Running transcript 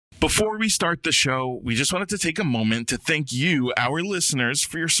Before we start the show, we just wanted to take a moment to thank you, our listeners,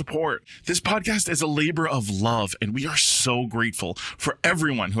 for your support. This podcast is a labor of love, and we are so grateful for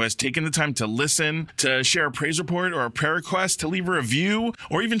everyone who has taken the time to listen, to share a praise report or a prayer request, to leave a review,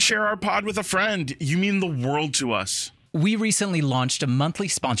 or even share our pod with a friend. You mean the world to us. We recently launched a monthly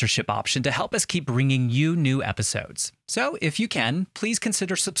sponsorship option to help us keep bringing you new episodes. So if you can, please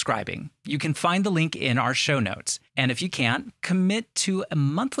consider subscribing. You can find the link in our show notes. And if you can't commit to a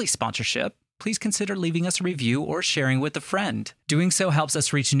monthly sponsorship, please consider leaving us a review or sharing with a friend. Doing so helps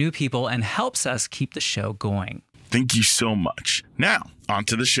us reach new people and helps us keep the show going. Thank you so much. Now, on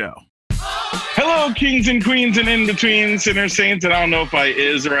to the show. Hello, kings and queens and in-between sinners, saints, and I don't know if I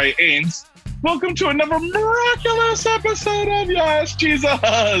is or I ain't. Welcome to another miraculous episode of Yes,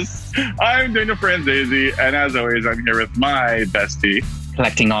 Jesus. I'm Daniel Franzese, and as always, I'm here with my bestie.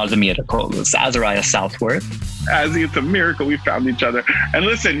 Collecting all the miracles, Azariah Southworth. Azzy, it's a miracle we found each other. And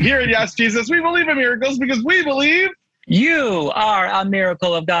listen, here at Yes, Jesus, we believe in miracles because we believe you are a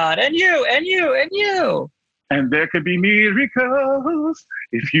miracle of God, and you, and you, and you. And there could be miracles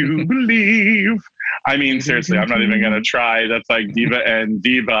if you believe. I mean, seriously, I'm not even going to try. That's like Diva and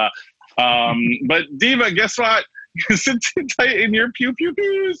Diva. But Diva, guess what? Sit tight in your pew pew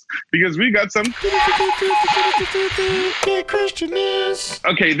pews because we got some Christian news.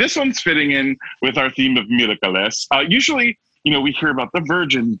 Okay, this one's fitting in with our theme of miracles. Usually, we hear about the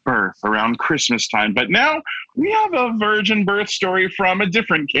virgin birth around Christmas time, but now we have a virgin birth story from a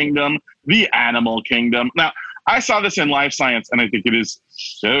different kingdom, the animal kingdom. Now, I saw this in Live Science, and I think it is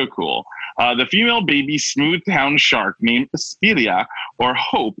so cool. The female baby smooth-hound shark named Aspilia, or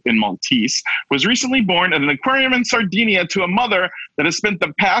Hope in Maltese, was recently born at an aquarium in Sardinia to a mother that has spent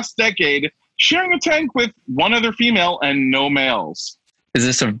the past decade sharing a tank with one other female and no males. Is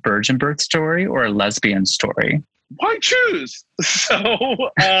this a virgin birth story or a lesbian story? Why choose? So,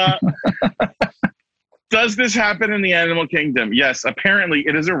 does this happen in the animal kingdom? Yes, apparently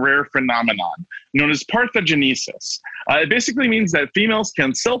it is a rare phenomenon known as parthenogenesis. It basically means that females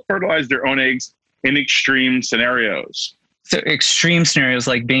can self-fertilize their own eggs in extreme scienarios. So extreme scenarios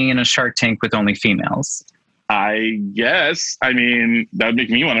like being in a shark tank with only females. I guess. I mean, that would make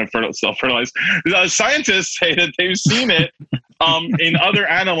me want to self-fertilize. Scientists say that they've seen it in other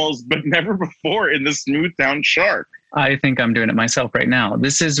animals, but never before in the smooth-hound shark. I think I'm doing it myself right now.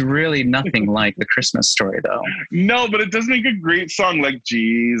 This is really nothing like the Christmas story, though. No, but it does make a great song like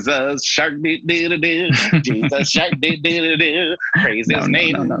Jesus, shark, dee-dee-dee-dee, Jesus, shark, dee-dee-dee-dee, praise his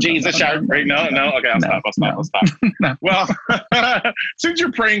name, Jesus, shark. Right? No? Okay, I'll stop. No. Well, since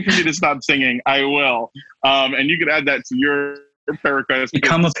you're praying for me to stop singing, I will. And you can add that to your prayer request.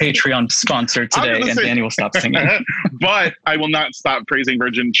 Become a Patreon sponsor today, and Danny will stop singing. But I will not stop praising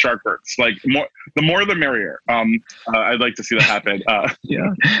virgin shark births. Like, the more the merrier. I'd like to see that happen.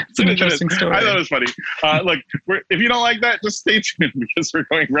 Yeah, it's an interesting story. I thought it was funny. Look, if you don't like that, just stay tuned because we're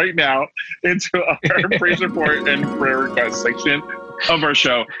going right now into our praise report and prayer request section of our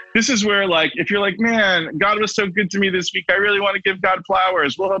show. This is where, like, if you're like, man, God was so good to me this week, I really want to give God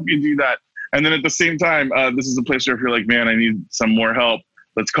flowers. We'll help you do that. And then at the same time, this is a place where if you're like, man, I need some more help,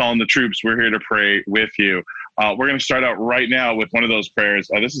 let's call in the troops. We're here to pray with you. We're going to start out right now with one of those prayers.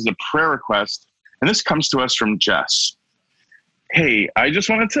 This is a prayer request, and this comes to us from Jess. Hey, I just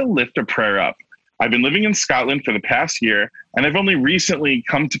wanted to lift a prayer up. I've been living in Scotland for the past year, and I've only recently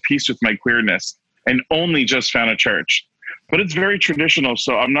come to peace with my queerness and only just found a church. But it's very traditional,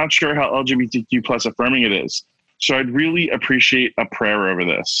 so I'm not sure how LGBTQ plus affirming it is. So I'd really appreciate a prayer over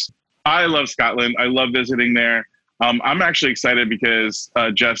this. I love Scotland. I love visiting there. I'm actually excited because,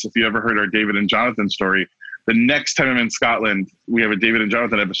 Jess, if you ever heard our David and Jonathan story, the next time I'm in Scotland, we have a David and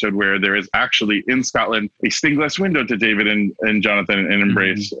Jonathan episode where there is actually in Scotland a stained glass window to David and Jonathan and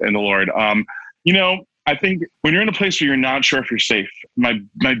embrace in the Lord. I think when you're in a place where you're not sure if you're safe, my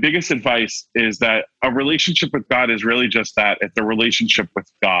biggest advice is that a relationship with God is really just that. It's a relationship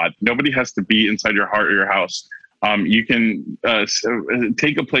with God. Nobody has to be inside your heart or your house. You can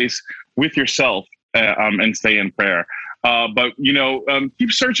take a place with yourself and stay in prayer. But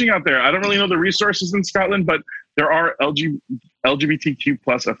keep searching out there. I don't really know the resources in Scotland, but there are LGBTQ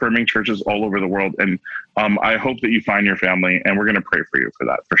plus affirming churches all over the world. And I hope that you find your family, and we're going to pray for you for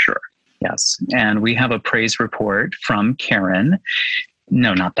that, for sure. Yes. And we have a praise report from Karen.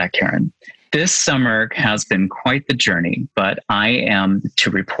 No, not that Karen. This summer has been quite the journey, but I am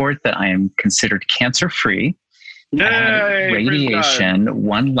to report that I am considered cancer-free. Yay, radiation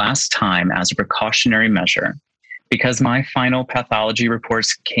one last time as a precautionary measure. Because my final pathology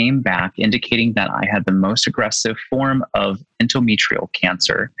reports came back indicating that I had the most aggressive form of endometrial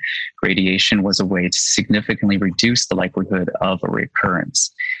cancer, radiation was a way to significantly reduce the likelihood of a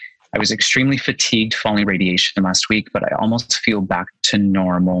recurrence. I was extremely fatigued following radiation last week, but I almost feel back to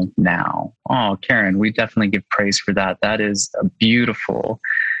normal now. Oh, Karen, we definitely give praise for that. That is a beautiful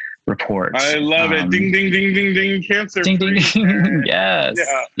report. I love it. Ding, ding, ding, ding, ding. Cancer. Ding, ding, ding. Yes.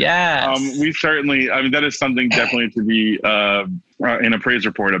 Yeah. Yes. We certainly, that is something definitely to be in a praise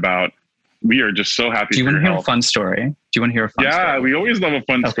report about. We are just so happy. Do you want to hear a fun story? Do you want to hear a fun story? Yeah, we always love a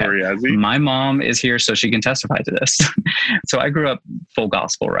fun story, Azzy. My mom is here, so she can testify to this. So I grew up full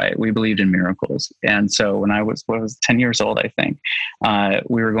gospel, right? We believed in miracles. And so when I was 10 years old, I think,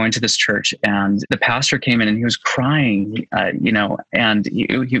 we were going to this church, and the pastor came in and he was crying, and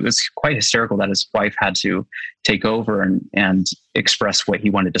he was quite hysterical that his wife had to take over and express what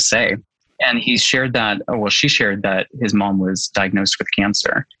he wanted to say. And he shared that, she shared that his mom was diagnosed with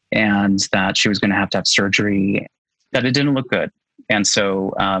cancer and that she was going to have surgery, that it didn't look good. And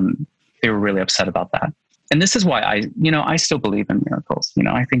so they were really upset about that. And this is why I still believe in miracles.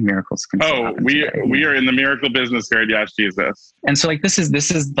 I think miracles can still happen today. We are in the miracle business here at Yes Jesus. And so this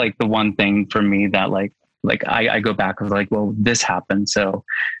is like the one thing for me that like I go back of like, well, this happened. So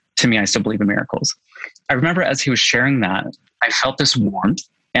to me, I still believe in miracles. I remember as he was sharing that, I felt this warmth.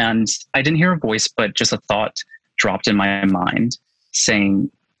 And I didn't hear a voice, but just a thought dropped in my mind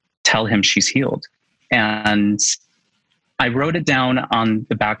saying, tell him she's healed. And I wrote it down on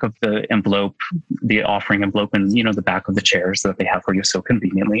the back of the envelope, the offering envelope, and, the back of the chairs that they have for you so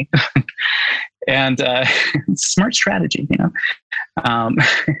conveniently. And smart strategy,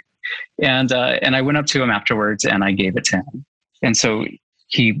 and I went up to him afterwards and I gave it to him. And so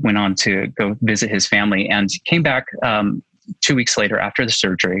he went on to go visit his family and came back 2 weeks later after the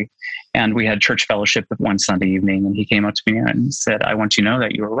surgery, and we had church fellowship one Sunday evening, and he came up to me and said, I want you to know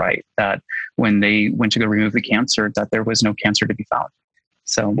that you were right, that when they went to go remove the cancer, that there was no cancer to be found.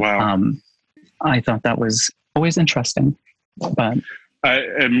 So wow. I thought that was always interesting. But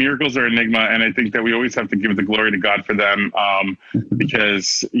and miracles are enigma, and I think that we always have to give the glory to God for them,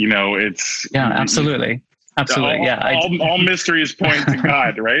 because it's absolutely. Absolutely. All mysteries point to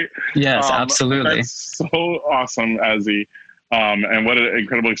God, right? Yes, absolutely. That's so awesome, Azzy. And what an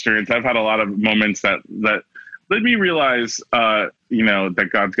incredible experience. I've had a lot of moments that let me realize, that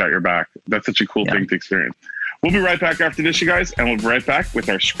God's got your back. That's such a cool thing to experience. We'll be right back after this, you guys, and we'll be right back with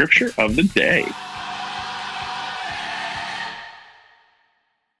our scripture of the day.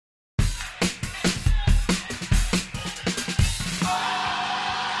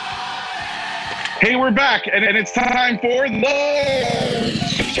 Hey, we're back, and it's time for the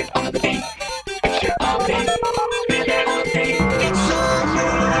scripture of the day.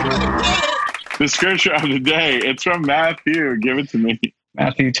 The scripture of the day. It's from Matthew. Give it to me.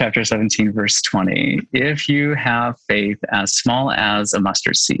 Matthew chapter 17, verse 20. If you have faith as small as a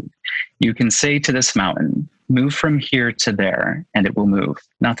mustard seed, you can say to this mountain, move from here to there, and it will move.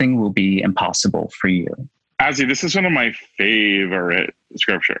 Nothing will be impossible for you. Azzy, this is one of my favorite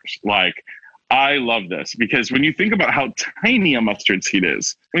scriptures. I love this because when you think about how tiny a mustard seed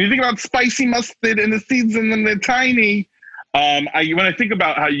is, when you think about spicy mustard and the seeds in them, they're tiny. When I think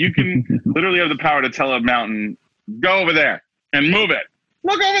about how you can literally have the power to tell a mountain, go over there and move it.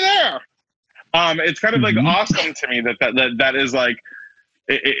 Look over there. It's kind of like awesome to me that is like,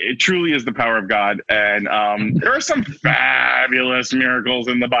 it truly is the power of God. And there are some fabulous miracles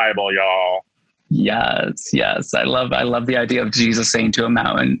in the Bible, y'all. Yes. I love the idea of Jesus saying to a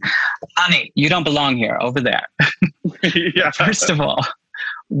mountain, honey, you don't belong here, over there. Yeah. First of all,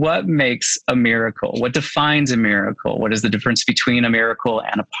 what makes a miracle? What defines a miracle? What is the difference between a miracle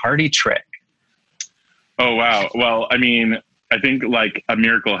and a party trick? Oh, wow. Well, I think a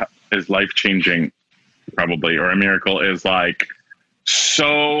miracle is life-changing, probably, or a miracle is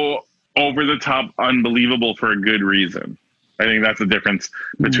so over the top, unbelievable for a good reason. I think that's the difference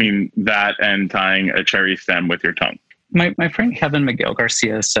between that and tying a cherry stem with your tongue. My friend Kevin Miguel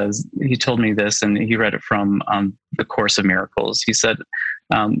Garcia says, he told me this, and he read it from the Course of Miracles. He said,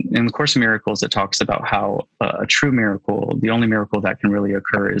 in the Course of Miracles, it talks about how a true miracle, the only miracle that can really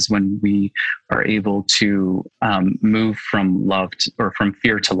occur is when we are able to move from or from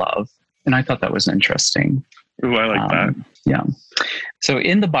fear to love. And I thought that was interesting. Ooh, I like that. Yeah. So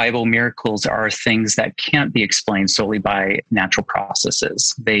in the Bible, miracles are things that can't be explained solely by natural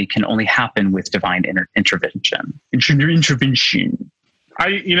processes. They can only happen with divine intervention. Intervention.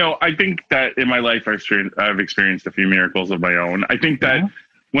 I think that in my life, I've experienced a few miracles of my own. I think that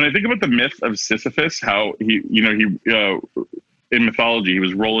when I think about the myth of Sisyphus, how he in mythology, he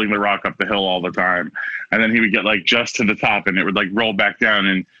was rolling the rock up the hill all the time. And then he would get just to the top and it would roll back down.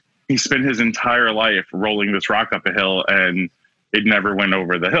 And he spent his entire life rolling this rock up a hill and it never went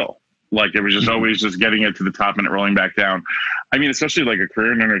over the hill. Like it was just always just getting it to the top and it rolling back down. I mean, especially like a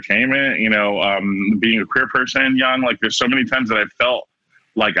career in entertainment, being a queer person young, like there's so many times that I felt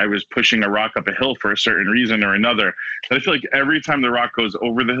like I was pushing a rock up a hill for a certain reason or another. And I feel like every time the rock goes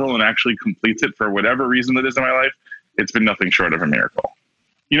over the hill and actually completes it for whatever reason that is in my life, it's been nothing short of a miracle.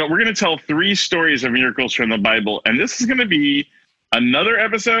 We're going to tell 3 stories of miracles from the Bible, and this is going to be another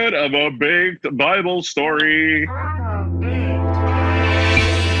episode of A Baked Bible Story.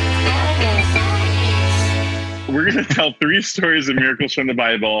 We're going to tell 3 stories of miracles from the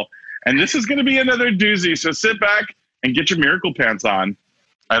Bible, and this is going to be another doozy. So sit back and get your miracle pants on.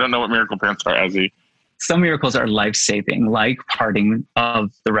 I don't know what miracle pants are, Azzy. Some miracles are life-saving, like parting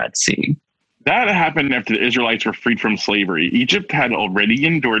of the Red Sea. That happened after the Israelites were freed from slavery. Egypt had already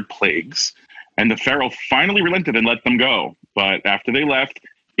endured plagues, and the Pharaoh finally relented and let them go. But after they left,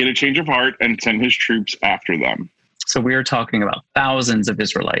 he had a change of heart and sent his troops after them. So we are talking about thousands of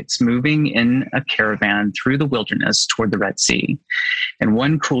Israelites moving in a caravan through the wilderness toward the Red Sea. And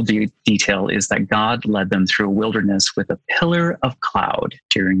one cool detail is that God led them through a wilderness with a pillar of cloud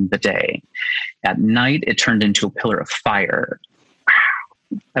during the day. At night, it turned into a pillar of fire.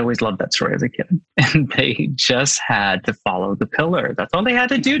 I always loved that story as a kid. And they just had to follow the pillar. That's all they had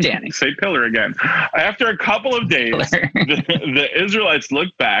to do, Danny. Say pillar again. After a couple of days, the Israelites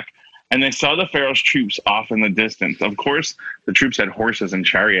looked back and they saw the Pharaoh's troops off in the distance. Of course, the troops had horses and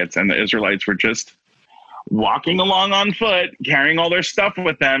chariots, and the Israelites were just walking along on foot, carrying all their stuff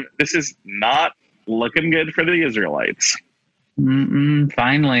with them. This is not looking good for the Israelites.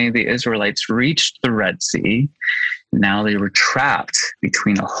 Finally, the Israelites reached the Red Sea. Now they were trapped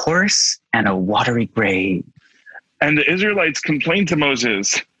between a horse and a watery grave. And the Israelites complained to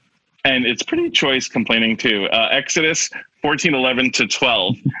Moses, and it's pretty choice complaining too. Exodus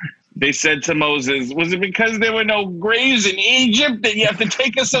 14:11-12. They said to Moses, was it because there were no graves in Egypt that you have to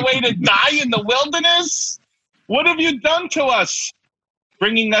take us away to die in the wilderness? What have you done to us,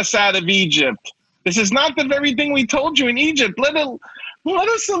 bringing us out of Egypt? This is not the very thing we told you in Egypt. Let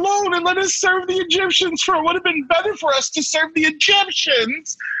us alone and let us serve the Egyptians, for it would have been better for us to serve the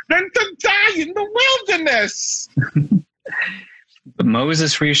Egyptians than to die in the wilderness. But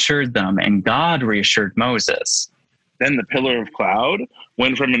Moses reassured them, and God reassured Moses. Then the pillar of cloud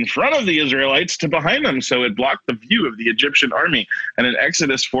went from in front of the Israelites to behind them, so it blocked the view of the Egyptian army. And in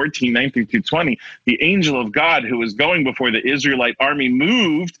Exodus 14:9-20, the angel of God who was going before the Israelite army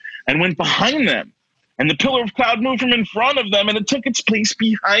moved and went behind them. And the pillar of cloud moved from in front of them, and it took its place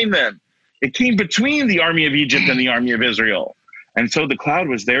behind them. It came between the army of Egypt and the army of Israel. And so the cloud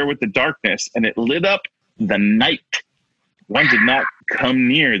was there with the darkness, and it lit up the night. One did not come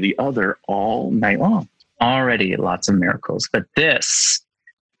near the other all night long. Already lots of miracles, but this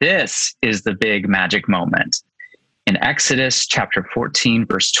is the big magic moment. In Exodus chapter 14,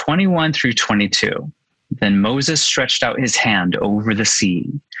 verse 21-22, then Moses stretched out his hand over the sea.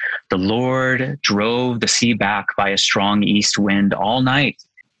 The Lord drove the sea back by a strong east wind all night,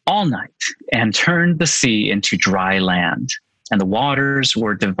 and turned the sea into dry land, and the waters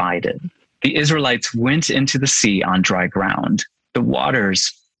were divided. The Israelites went into the sea on dry ground, the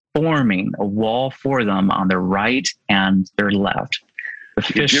waters forming a wall for them on their right and their left. The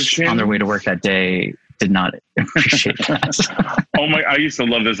fish on their way to work that day did not appreciate that. Oh my! I used to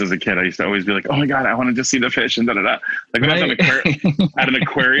love this as a kid. I used to always be like, "Oh my God, I want to just see the fish," and da da da. Like when I was at an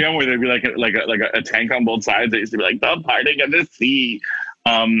aquarium where there'd be like a tank on both sides. They used to be like the parting of the sea.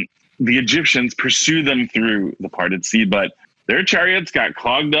 The Egyptians pursued them through the parted sea, but their chariots got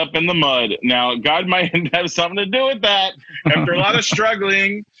clogged up in the mud. Now, God might have something to do with that. After a lot of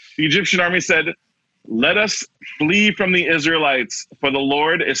struggling, the Egyptian army said, "Let us flee from the Israelites, for the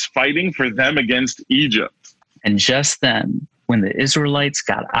Lord is fighting for them against Egypt." And just then, when the Israelites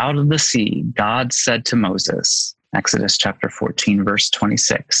got out of the sea, God said to Moses, Exodus chapter 14, verse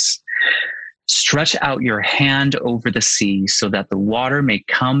 26, "Stretch out your hand over the sea so that the water may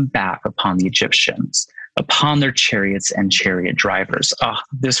come back upon the Egyptians, upon their chariots and chariot drivers." Oh,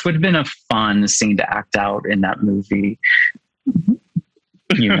 this would have been a fun scene to act out in that movie.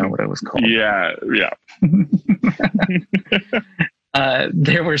 You know what it was called. Yeah.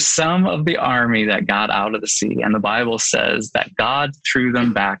 There were some of the army that got out of the sea, and the Bible says that God threw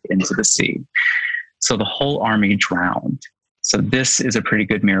them back into the sea. So the whole army drowned. So this is a pretty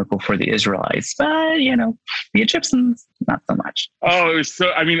good miracle for the Israelites, but the Egyptians, not so much. Oh, it was so,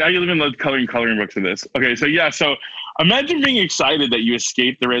 I even love coloring books of this. Okay, so imagine being excited that you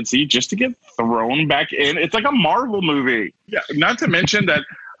escaped the Red Sea just to get thrown back in. It's like a Marvel movie. Yeah, not to mention that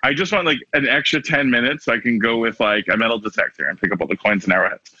I just want like an extra 10 minutes so I can go with like a metal detector and pick up all the coins and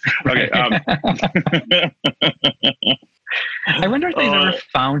arrowheads. Okay. I wonder if they've ever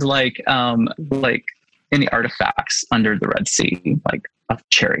found like any artifacts under the Red Sea, like of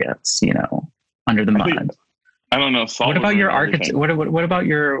chariots, under the mud. I don't know. What about your architect? What about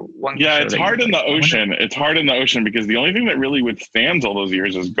your one? Yeah, it's hard in the ocean. It's hard in the ocean because the only thing that really withstands all those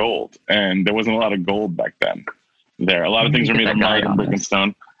years is gold, and there wasn't a lot of gold back then. A lot of things are made of mud and brick and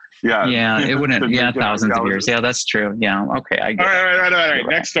stone. Yeah. Yeah, it wouldn't. Yeah, thousands of years. Yeah, that's true. Yeah. Okay, I get it. All right.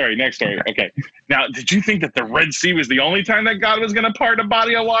 Next story. Okay. Now, did you think that the Red Sea was the only time that God was going to part a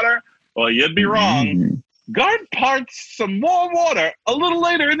body of water? Well, you'd be wrong. God parts some more water a little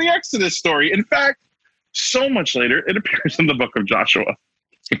later in the Exodus story. In fact, so much later, it appears in the book of Joshua.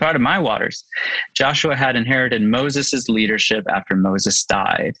 He parted my waters. Joshua had inherited Moses' leadership after Moses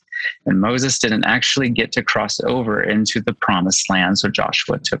died. And Moses didn't actually get to cross over into the promised land, so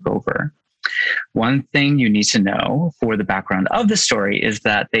Joshua took over. One thing you need to know for the background of the story is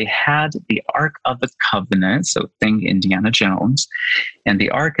that they had the Ark of the Covenant, so think Indiana Jones, and the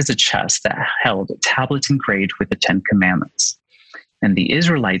Ark is a chest that held tablets engraved with the 10 Commandments. And the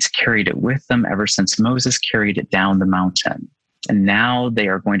Israelites carried it with them ever since Moses carried it down the mountain. And now they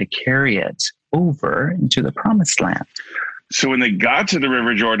are going to carry it over into the promised land. So when they got to the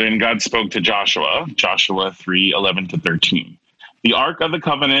River Jordan, God spoke to Joshua 3:11-13. The Ark of the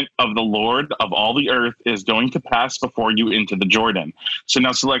Covenant of the Lord of all the earth is going to pass before you into the Jordan. So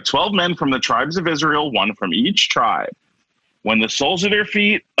now select 12 men from the tribes of Israel, one from each tribe. When the soles of their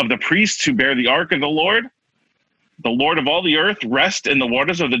feet of the priests who bear the Ark of the Lord of all the earth, rest in the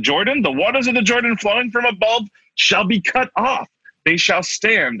waters of the Jordan, the waters of the Jordan flowing from above shall be cut off. They shall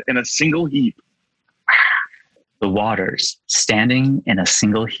stand in a single heap. The waters standing in a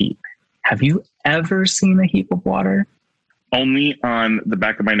single heap. Have you ever seen a heap of water? Only on the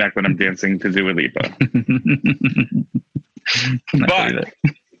back of my neck when I'm dancing to Dua Lipa. But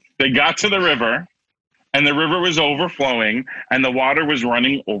they got to the river, and the river was overflowing, and the water was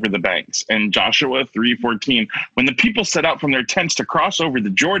running over the banks. And Joshua 3:14, when the people set out from their tents to cross over the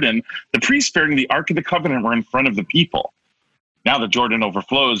Jordan, the priests bearing the Ark of the Covenant were in front of the people. Now the Jordan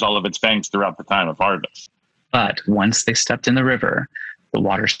overflows all of its banks throughout the time of harvest. But once they stepped in the river, the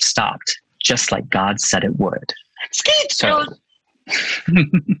water stopped, just like God said it would. So,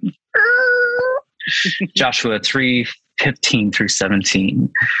 Joshua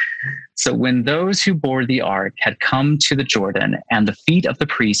 3:15-17. So when those who bore the ark had come to the Jordan, and the feet of the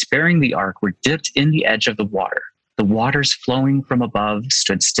priests bearing the ark were dipped in the edge of the waters flowing from above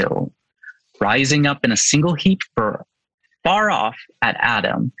stood still, rising up in a single heap far off at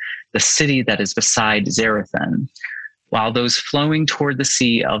Adam, the city that is beside Zarethan, while those flowing toward the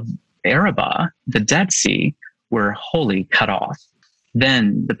sea of Arabah, the Dead Sea, were wholly cut off.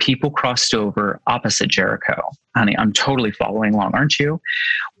 Then the people crossed over opposite Jericho. Honey, I'm totally following along, aren't you?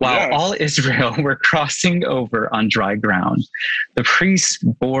 While all Israel were crossing over on dry ground, the priests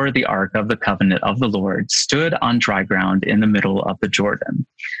bore the Ark of the Covenant of the Lord, stood on dry ground in the middle of the Jordan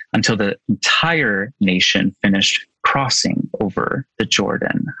until the entire nation finished crossing over the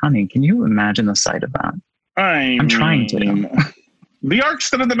Jordan. Honey, can you imagine the sight of that? I'm trying to. The Ark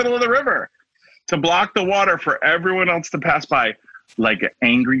stood in the middle of the river to block the water for everyone else to pass by, like an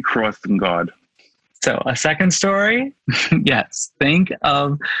angry crossing God. So a second story, yes, think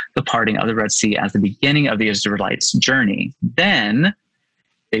of the parting of the Red Sea as the beginning of the Israelites' journey. Then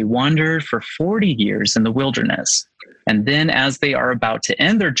they wandered for 40 years in the wilderness. And then as they are about to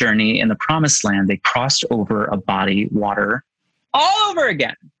end their journey in the promised land, they crossed over a body water all over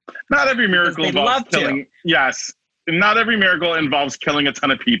again. Not every miracle involves killing. Yes, not every miracle involves killing a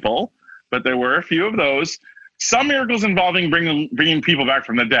ton of people, but there were a few of those. Some miracles involving bringing people back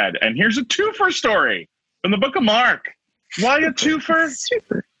from the dead. And here's a twofer story from the book of Mark. Why a twofer?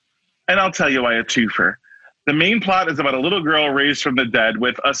 Super. And I'll tell you why a twofer. The main plot is about a little girl raised from the dead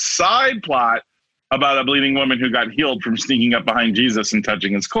with a side plot about a bleeding woman who got healed from sneaking up behind Jesus and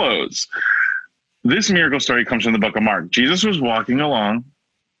touching his clothes. This miracle story comes from the book of Mark. Jesus was walking along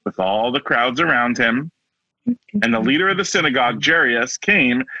with all the crowds around him, and the leader of the synagogue, Jairus,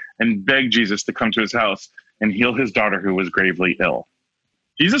 came and begged Jesus to come to his house and heal his daughter who was gravely ill.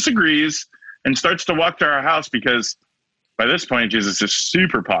 Jesus agrees and starts to walk to our house because by this point, Jesus is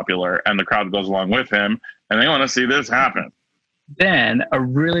super popular and the crowd goes along with him and they want to see this happen. Then a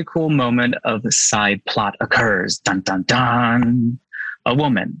really cool moment of the side plot occurs. Dun, dun, dun. A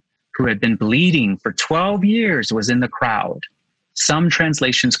woman who had been bleeding for 12 years was in the crowd. Some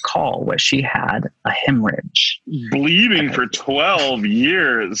translations call what she had a hemorrhage. Bleeding for 12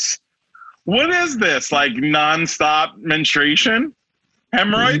 years. What is this? Like nonstop menstruation?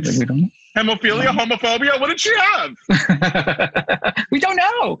 Hemorrhoids? Hemophilia, homophobia? What did she have? We don't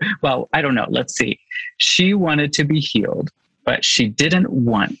know. Well, I don't know. Let's see. She wanted to be healed, but she didn't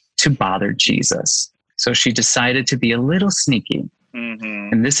want to bother Jesus. So she decided to be a little sneaky. Mm-hmm.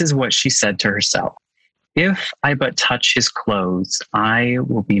 And this is what she said to herself. If I but touch his clothes, I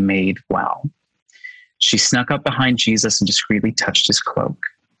will be made well. She snuck up behind Jesus and discreetly touched his cloak.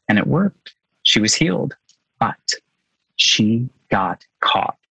 And it worked. She was healed. But she got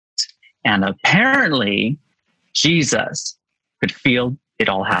caught. And apparently, Jesus could feel it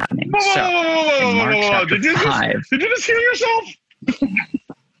all happening. So, in Mark chapter 5... Did you just heal yourself?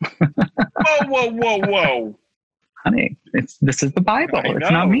 Whoa. Honey, this is the Bible.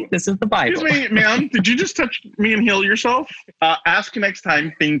 It's not me. This is the Bible. Excuse me, ma'am. Did you just touch me and heal yourself? Ask next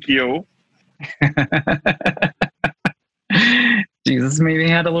time. Thank you. Jesus maybe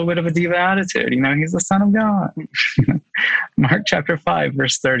had a little bit of a diva attitude. You know, he's the Son of God. Mark chapter 5,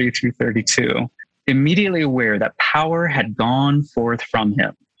 verse 30 through 32. Immediately aware that power had gone forth from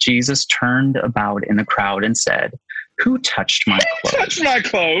him, Jesus turned about in the crowd and said, "Who touched my clothes?" Touched my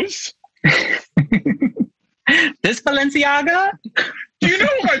clothes? This Balenciaga? Do you know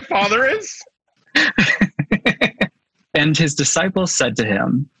who my father is? And his disciples said to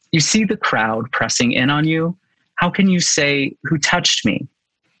him, "You see the crowd pressing in on you? How can you say, 'Who touched me?'"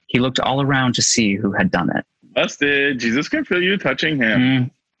 He looked all around to see who had done it. Busted. Jesus can feel you touching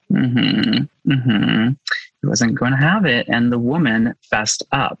him. He wasn't going to have it. And the woman fessed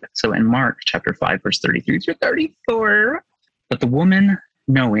up. So in Mark chapter 5, verse 33 through 34, but the woman,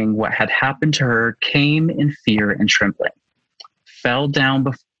 knowing what had happened to her, came in fear and trembling, fell down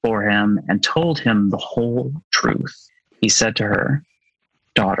before him and told him the whole truth. He said to her,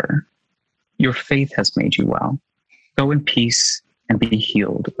 "Daughter, your faith has made you well. Go in peace and be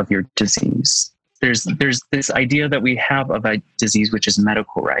healed of your disease." There's this idea that we have of a disease which is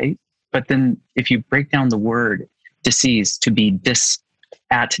medical, right? But then if you break down the word disease to be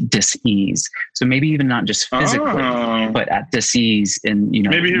at dis-ease, so maybe even not just physically, but at dis-ease in, you know,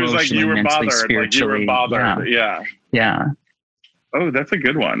 maybe he was like, you were mentally, bothered, spiritually. like you were bothered. Yeah. Oh, that's a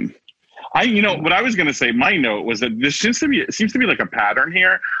good one. What I was going to say, my note was that this seems to be like a pattern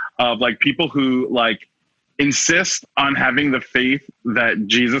here of like people who like insist on having the faith that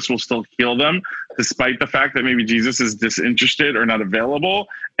Jesus will still heal them, despite the fact that maybe Jesus is disinterested or not available,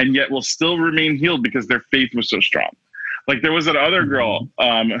 and yet will still remain healed because their faith was so strong. Like there was that other girl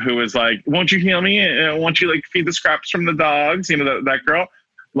who was like, "Won't you heal me? Won't you like feed the scraps from the dogs?" You know, that girl.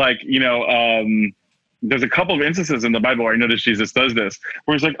 Like, there's a couple of instances in the Bible where I noticed Jesus does this,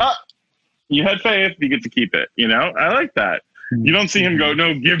 where he's like, you had faith, you get to keep it. You know, I like that. You don't see him go,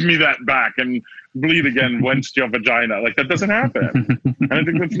 "No, give me that back and bleed again whence your vagina." Like that doesn't happen. And I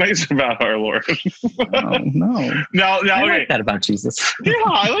think that's nice about our Lord. Oh, no. Now, I okay. like that about Jesus. Yeah,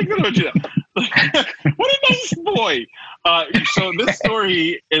 I like that about Jesus. What a nice boy. So this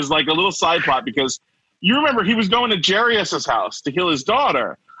story is like a little side plot because you remember he was going to Jairus' house to heal his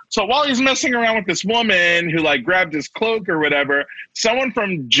daughter. So while he's messing around with this woman who like grabbed his cloak or whatever, someone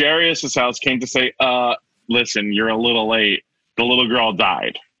from Jairus' house came to say, "Listen, you're a little late. The little girl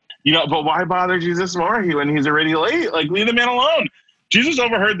died." You know, but why bother Jesus more when he's already late? Like, leave the man alone. Jesus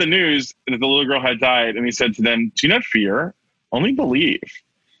overheard the news that the little girl had died, and he said to them, "Do not fear, only believe."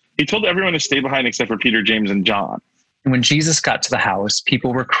 He told everyone to stay behind except for Peter, James, and John. When Jesus got to the house,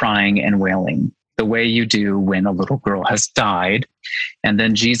 people were crying and wailing, the way you do when a little girl has died. And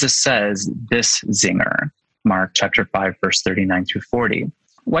then Jesus says this zinger, Mark chapter 5, verse 39 through 40.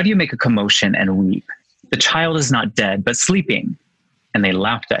 "Why do you make a commotion and weep? The child is not dead, but sleeping." And they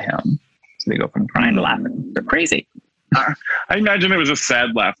laughed at him. So they go from crying to laughing. They're crazy. I imagine it was a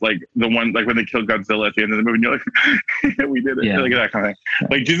sad laugh, like the one, like when they killed Godzilla at the end of the movie, and you're like, "We did it." Yeah. Like that kind of thing.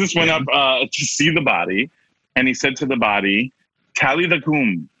 Like Jesus went up to see the body, and he said to the body, "Talitha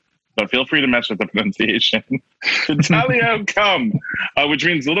cum," but feel free to mess with the pronunciation. "Talitha cum," which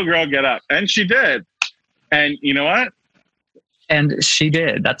means "little girl, get up." And she did. And you know what? And she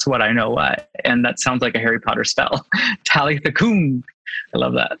did. That's what I know what. And that sounds like a Harry Potter spell. Talitha cum. I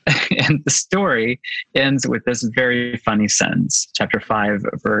love that. And the story ends with this very funny sentence.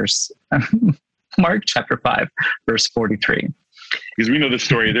 Mark chapter 5, verse 43. Because we know the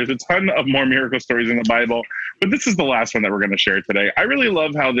story. There's a ton of more miracle stories in the Bible, but this is the last one that we're going to share today. I really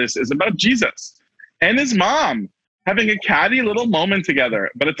love how this is about Jesus and his mom having a catty little moment together,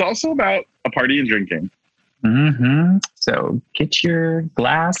 but it's also about a party and drinking. So get your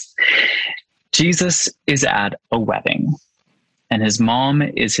glass. Jesus is at a wedding and his mom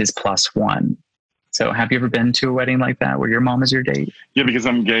is his plus one. So have you ever been to a wedding like that where your mom is your date? Yeah, because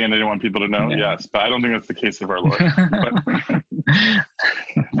I'm gay and I didn't want people to know. Yeah. Yes, but I don't think that's the case of our Lord.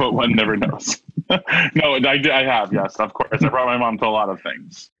 But but one never knows. No, I have, yes, of course. I brought my mom to a lot of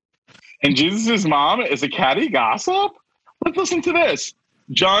things. And Jesus' mom is a catty gossip? Let's listen to this.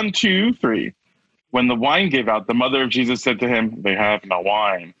 John 2:3. When the wine gave out, the mother of Jesus said to him, they have no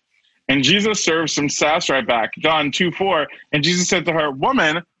wine. And Jesus served some sass right back. John 2:4. And Jesus said to her,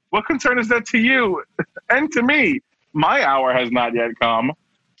 woman, what concern is that to you and to me? My hour has not yet come.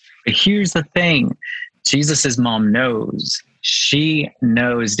 But here's the thing. Jesus' mom knows. She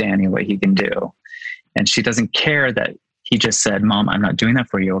knows Danny what he can do. And she doesn't care that he just said, Mom, I'm not doing that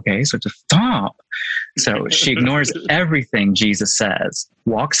for you, okay? So just stop. So she ignores everything Jesus says,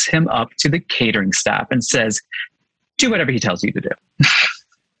 walks him up to the catering staff and says, do whatever he tells you to do.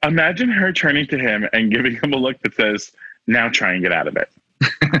 Imagine her turning to him and giving him a look that says, now try and get out of it.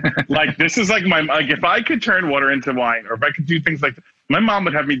 Like, this is like if I could turn water into wine, or if I could do things like that, my mom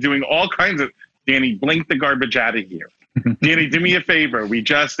would have me doing all kinds of, Danny, blink the garbage out of here. Danny, do me a favor. We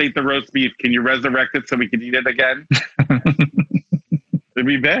just ate the roast beef. Can you resurrect it so we can eat it again? It'd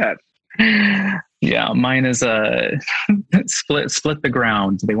be bad. Yeah, mine is split the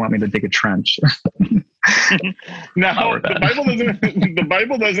ground. They want me to dig a trench. Now, the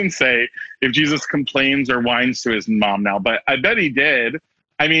Bible doesn't say if Jesus complains or whines to his mom now, but I bet he did.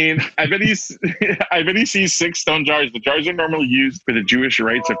 I mean, I bet he sees 6 stone jars. The jars are normally used for the Jewish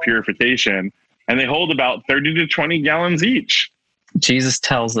rites of purification, and they hold about 30 to 20 gallons each. Jesus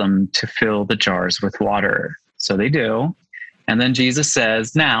tells them to fill the jars with water. So they do. And then Jesus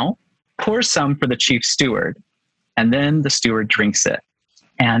says, now pour some for the chief steward. And then the steward drinks it.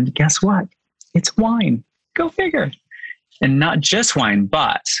 And guess what? It's wine. Go figure. And not just wine,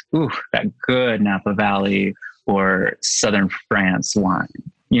 but that good Napa Valley or Southern France wine.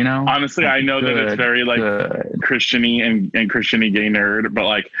 You know, honestly, I know that it's very like Christian-y and Christian-y gay nerd, but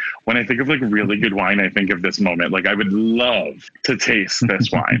like when I think of like really good wine, I think of this moment. Like I would love to taste this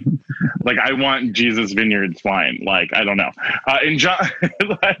wine. Like I want Jesus Vineyards wine. Like, I don't know. In John,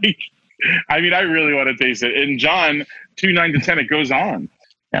 like, I mean, I really want to taste it. In John 2:9-10, it goes on.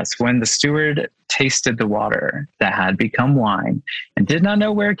 Yes, when the steward tasted the water that had become wine and did not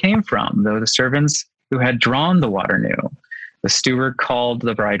know where it came from, though the servants who had drawn the water knew, the steward called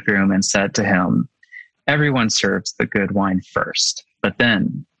the bridegroom and said to him, everyone serves the good wine first, but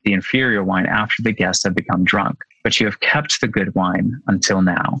then the inferior wine after the guests have become drunk. But you have kept the good wine until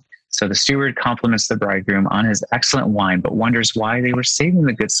now. So the steward compliments the bridegroom on his excellent wine, but wonders why they were saving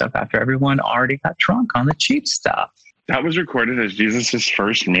the good stuff after everyone already got drunk on the cheap stuff. That was recorded as Jesus'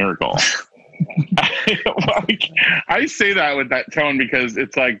 first miracle. I say that with that tone because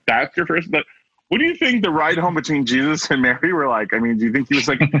it's like, that's your first, but what do you think the ride home between Jesus and Mary were like? I mean, do you think he was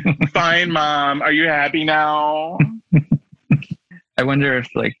like, fine, Mom, are you happy now? I wonder if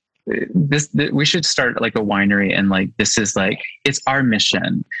like we should start like a winery and like, this is like, it's our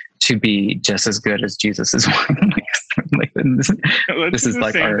mission to be just as good as Jesus's wine. This is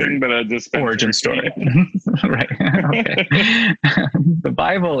like our thing, but origin story. Right. Okay. The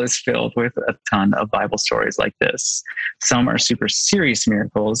Bible is filled with a ton of Bible stories like this. Some are super serious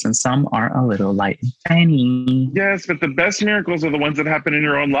miracles and some are a little light and funny. Yes, but the best miracles are the ones that happen in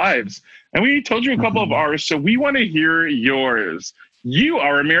your own lives. And we told you a couple of ours, so we want to hear yours. You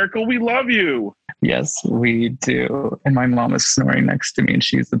are a miracle. We love you. Yes, we do. And my mom is snoring next to me and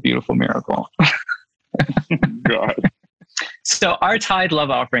she's a beautiful miracle. God. So our Tide Love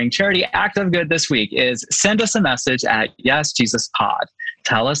Offering charity act of good this week is send us a message at Yes Jesus Pod.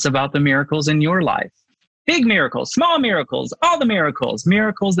 Tell us about the miracles in your life. Big miracles, small miracles, all the miracles.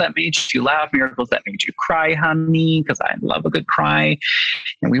 Miracles that made you laugh, miracles that made you cry, honey, because I love a good cry.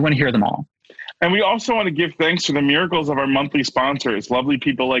 And we want to hear them all. And we also want to give thanks to the miracles of our monthly sponsors, lovely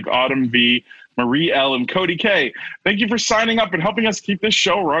people like Autumn V, Marie L, and Cody K. Thank you for signing up and helping us keep this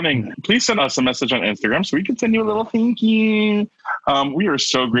show running. Please send us a message on Instagram so we can send you a little thank you. We are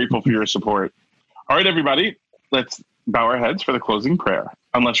so grateful for your support. All right, everybody, let's bow our heads for the closing prayer,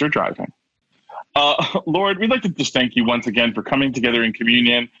 unless you're driving. Lord, we'd like to just thank you once again for coming together in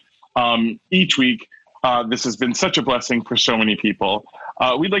communion each week. This has been such a blessing for so many people.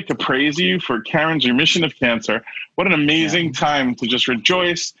 We'd like to praise you for Karen's remission of cancer. What an amazing time to just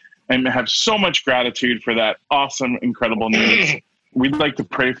rejoice and have so much gratitude for that awesome, incredible news. We'd like to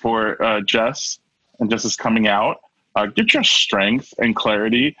pray for Jess and Jess coming out. Give Jess strength and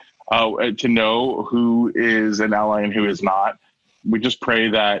clarity to know who is an ally and who is not. We just pray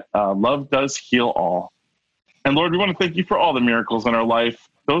that love does heal all. And Lord, we want to thank you for all the miracles in our life.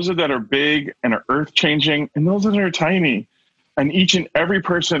 Those that are big and are earth-changing, and those that are tiny. And each and every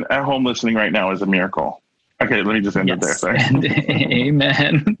person at home listening right now is a miracle. Okay, let me just end it there. Sorry.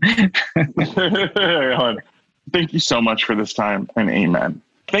 Amen. Thank you so much for this time, and amen.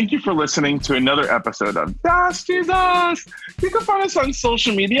 Thank you for listening to another episode of Yas Jesus. You can find us on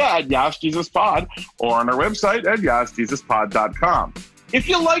social media at Yas Jesus Pod or on our website at yasjesuspod.com. If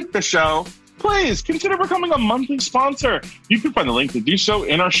you like the show, please consider becoming a monthly sponsor. You can find the link to do so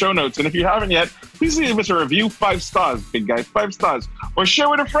in our show notes. And if you haven't yet, please leave us a review, 5 stars, big guy, 5 stars, or share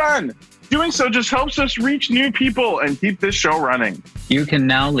with a friend. Doing so just helps us reach new people and keep this show running. You can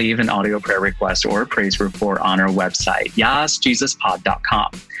now leave an audio prayer request or a praise report on our website,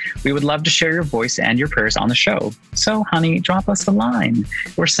 yasjesuspod.com. We would love to share your voice and your prayers on the show. So, honey, drop us a line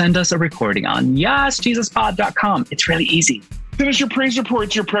or send us a recording on yasjesuspod.com. It's really easy. Send us your praise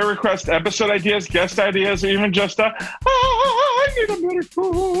reports, your prayer requests, episode ideas, guest ideas, or even just I need a better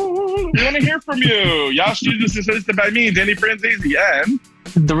fool. We want to hear from you. Yas Jesus is hosted by me, Danny Franzese, and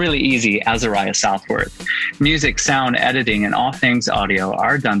the really easy Azariah Southworth. Music, sound, editing, and all things audio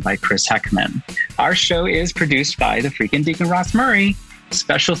are done by Chris Heckman. Our show is produced by the freaking Deacon Ross Murray.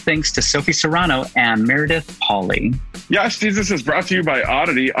 Special thanks to Sophie Serrano and Meredith Pauley. Yas Jesus is brought to you by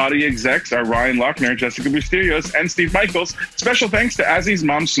Oddity. Oddity execs are Ryan Lochner, Jessica Busterios, and Steve Michaels. Special thanks to Azzy's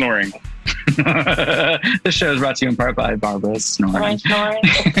mom snoring. The show is brought to you in part by Barbara Snoring.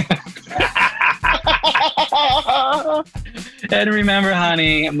 And remember,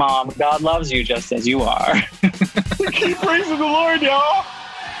 honey, Mom, God loves you just as you are. Keep praising the Lord, y'all.